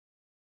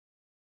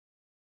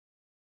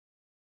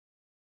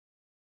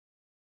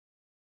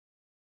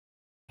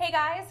Hey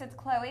guys, it's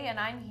Chloe and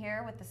I'm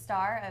here with the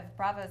star of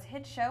Bravo's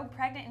hit show,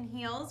 Pregnant in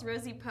Heels,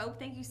 Rosie Pope.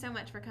 Thank you so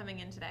much for coming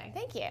in today.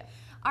 Thank you.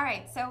 All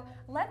right, so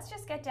let's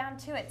just get down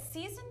to it.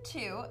 Season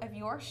 2 of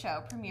your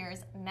show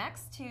premieres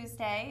next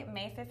Tuesday,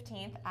 May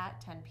 15th at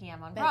 10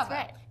 p.m. on Bravo. That's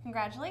right.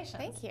 Congratulations.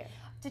 Thank you.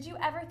 Did you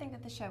ever think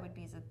that the show would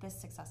be this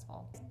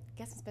successful? I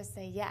guess I'm supposed to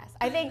say yes.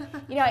 I think,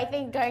 I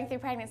think going through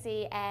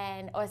pregnancy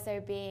and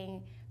also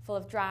being full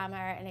of drama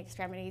and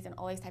extremities and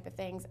all these type of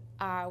things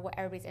are what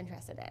everybody's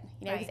interested in.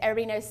 Because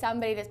everybody knows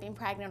somebody that's been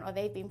pregnant or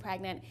they've been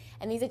pregnant,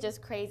 and these are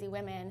just crazy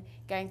women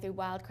going through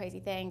wild, crazy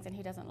things, and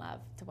who doesn't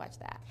love to watch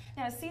that?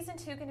 Now, is season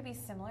 2 going to be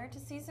similar to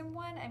season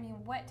 1? I mean,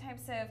 what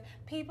types of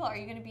people are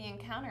you going to be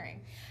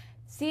encountering?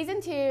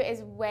 Season 2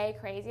 is way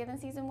crazier than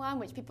season 1,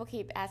 which people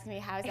keep asking me,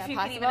 how is that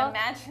possible? If you can even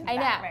imagine that. I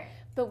know. Right.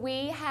 But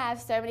we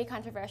have so many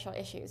controversial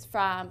issues,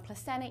 from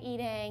placenta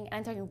eating, and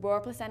I'm talking raw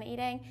placenta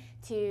eating,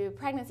 to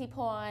pregnancy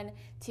porn,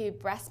 to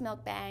breast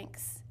milk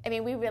banks. I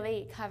mean, we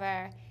really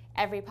cover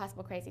every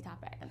possible crazy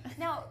topic.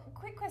 Now,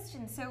 quick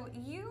question. So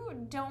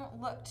you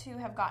don't look to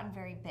have gotten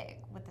very big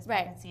with this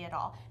pregnancy at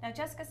all. Now,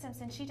 Jessica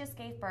Simpson, she just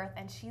gave birth,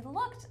 and she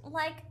looked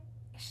like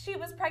she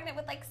was pregnant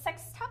with like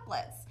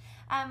sextuplets.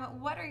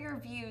 What are your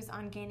views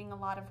on gaining a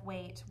lot of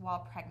weight while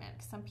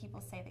pregnant? Some people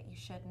say that you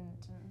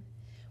shouldn't.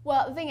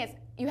 Well, the thing is,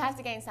 you have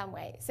to gain some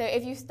weight. So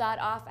if you start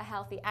off a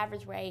healthy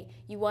average weight,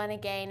 you want to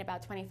gain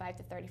about 25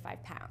 to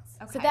 35 pounds.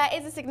 Okay. So that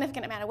is a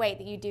significant amount of weight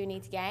that you do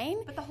need to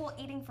gain. But the whole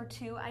eating for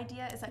two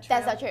idea, is that true?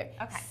 That's not true.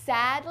 Okay.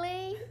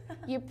 Sadly,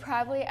 you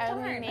probably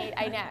only need,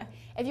 I know,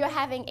 if you're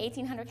having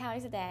 1,800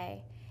 calories a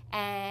day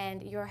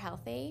and you're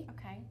healthy,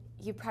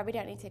 you probably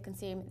don't need to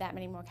consume that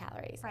many more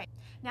calories. Right.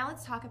 Now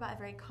let's talk about a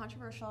very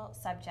controversial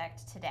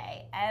subject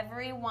today.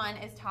 Everyone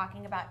is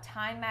talking about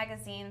Time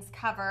Magazine's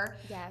cover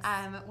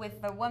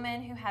with the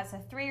woman who has a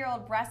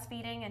 3-year-old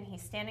breastfeeding, and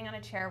he's standing on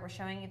a chair. We're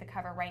showing you the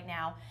cover right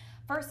now.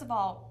 First of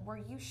all, were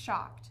you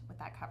shocked with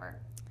that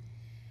cover?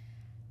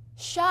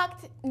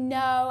 Shocked?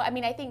 No. I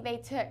mean, I think they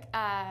took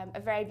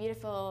a very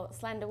beautiful,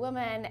 slender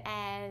woman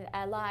and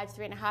a large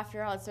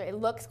 3.5-year-old, so it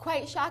looks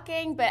quite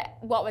shocking, but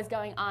what was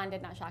going on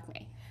did not shock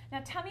me.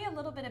 Now tell me a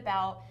little bit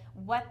about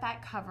what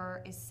that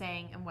cover is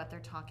saying and what they're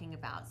talking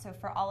about. So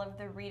for all of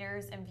the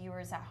readers and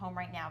viewers at home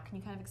right now, can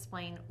you kind of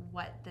explain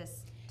what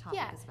this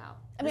topic is about?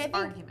 I mean, I think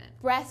argument.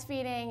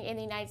 Breastfeeding in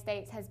the United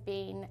States has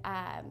been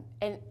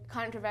a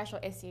controversial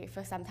issue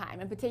for some time,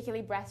 and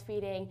particularly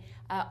breastfeeding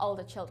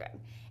older children.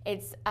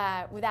 It's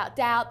without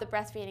doubt that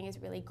breastfeeding is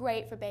really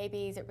great for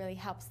babies. It really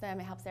helps them.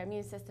 It helps their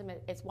immune system.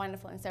 It's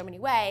wonderful in so many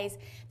ways.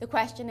 The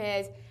question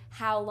is,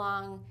 how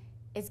long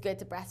is good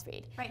to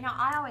breastfeed? Right. Now,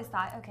 I always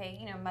thought,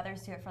 okay,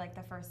 mothers do it for like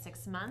the first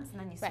 6 months, and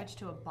then you switch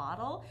to a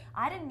bottle.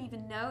 I didn't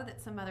even know that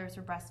some mothers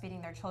were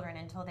breastfeeding their children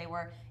until they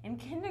were in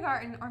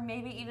kindergarten or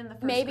maybe even the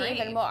first grade. Maybe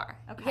even more.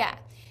 Okay. Yeah.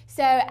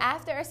 So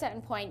after a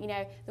certain point,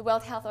 the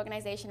World Health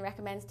Organization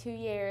recommends 2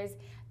 years.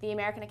 The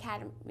American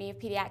Academy of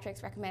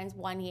Pediatrics recommends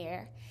 1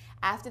 year.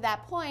 After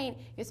that point,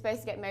 you're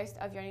supposed to get most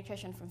of your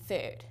nutrition from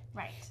food.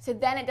 Right. So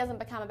then it doesn't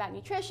become about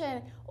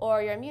nutrition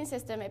or your immune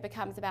system, it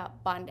becomes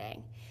about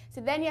bonding. So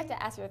then you have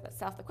to ask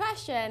yourself the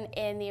question,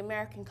 in the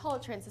American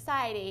culture and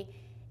society,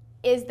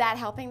 is that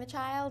helping the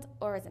child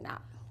or is it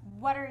not?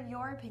 What are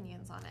your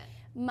opinions on it?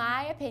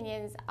 My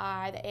opinions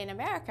are that in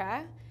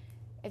America,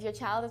 if your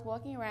child is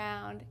walking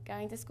around,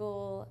 going to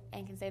school,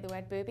 and can say the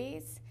word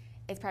boobies,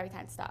 it's probably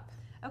time to stop.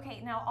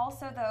 Okay, now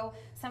also though,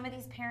 some of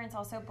these parents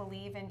also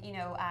believe in,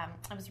 I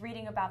was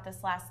reading about this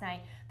last night,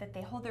 that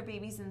they hold their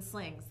babies in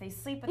slings. They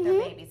sleep with their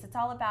babies. It's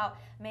all about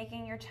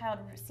making your child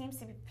seems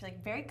to be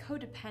like very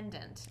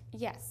codependent.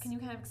 Yes. Can you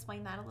kind of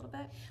explain that a little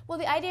bit? Well,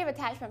 the idea of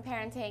attachment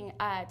parenting,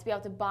 to be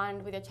able to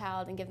bond with your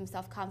child and give them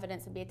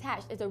self-confidence and be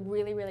attached, is a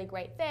really, really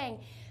great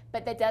thing.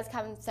 But there does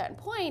come a certain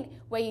point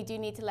where you do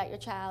need to let your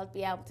child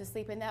be able to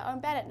sleep in their own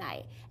bed at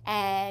night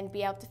and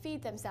be able to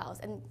feed themselves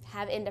and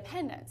have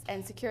independence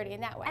and security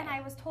in that way. And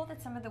I was told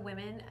that some of the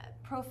women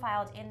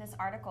profiled in this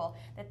article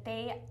that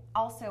they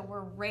also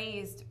were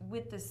raised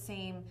with the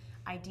same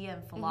idea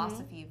and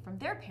philosophy from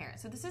their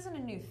parents. So this isn't a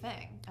new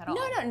thing at all.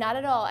 No, not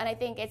at all. And I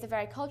think it's a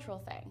very cultural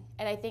thing.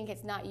 And I think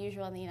it's not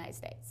usual in the United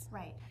States.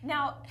 Right.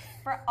 Now,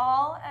 for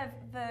all of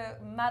the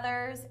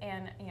mothers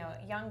and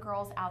young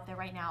girls out there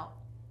right now,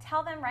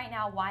 tell them right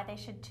now why they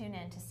should tune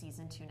in to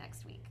season 2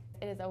 next week.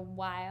 It is a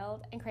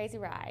wild and crazy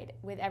ride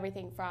with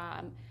everything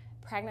from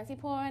pregnancy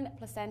porn,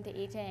 placenta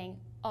eating,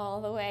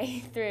 all the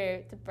way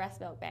through to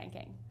breast milk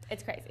banking.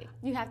 It's crazy.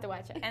 You have to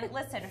watch it. And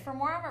listen, for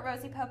more on what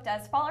Rosie Pope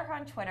does, follow her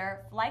on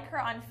Twitter, like her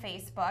on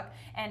Facebook,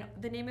 and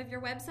the name of your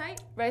website?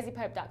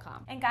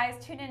 RosiePope.com. And guys,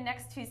 tune in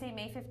next Tuesday,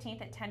 May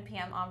 15th at 10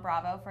 p.m. on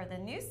Bravo for the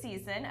new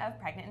season of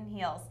Pregnant in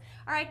Heels.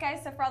 All right,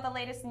 guys, so for all the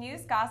latest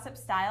news, gossip,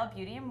 style,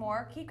 beauty, and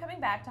more, keep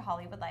coming back to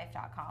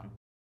HollywoodLife.com.